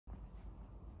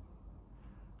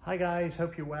Hi guys,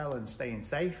 hope you're well and staying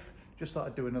safe. Just thought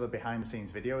I'd do another behind the scenes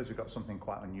video as we've got something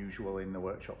quite unusual in the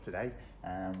workshop today.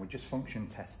 We're just function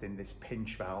testing this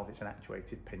pinch valve. It's an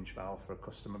actuated pinch valve for a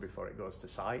customer before it goes to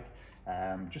site.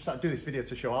 Just thought I'd do this video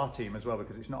to show our team as well,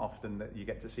 because it's not often that you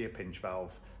get to see a pinch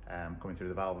valve coming through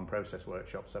the valve and process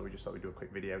workshop. So we just thought we'd do a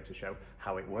quick video to show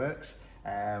how it works.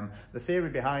 The theory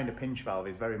behind a pinch valve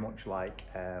is very much like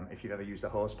if you've ever used a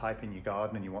hose pipe in your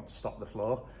garden and you want to stop the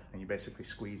flow, and you basically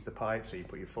squeeze the pipe, so you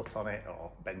put your foot on it or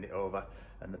bend it over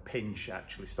and the pinch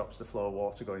actually stops the flow of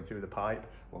water going through the pipe.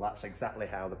 Well, that's exactly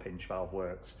how the pinch valve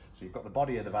works. So you've got the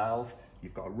body of the valve,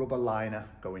 you've got a rubber liner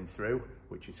going through,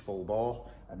 which is full bore,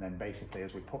 and then basically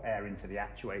as we put air into the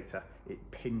actuator, it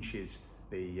pinches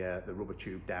the rubber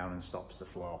tube down and stops the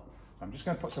flow. I'm just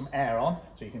going to put some air on,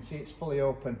 so you can see it's fully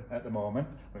open at the moment.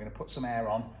 We're going to put some air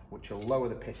on, which will lower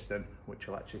the piston, which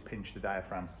will actually pinch the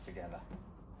diaphragm together.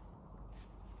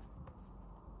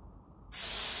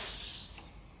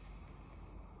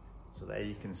 So there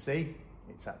you can see,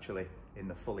 it's actually in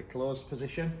the fully closed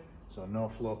position, so no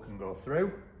flow can go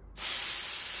through.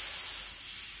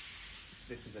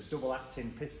 This is a double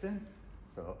acting piston,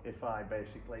 so if I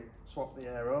basically swap the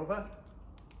air over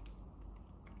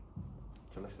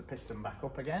to lift the piston back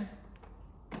up again,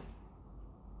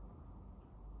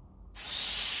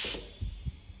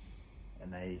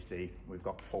 and there you see we've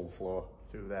got full flow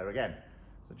through there again.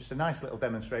 So just a nice little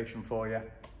demonstration for you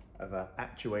of an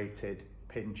actuated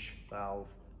pinch valve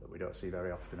that we don't see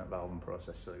very often at Valve and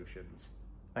Process Solutions.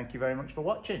 Thank you very much for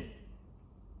watching.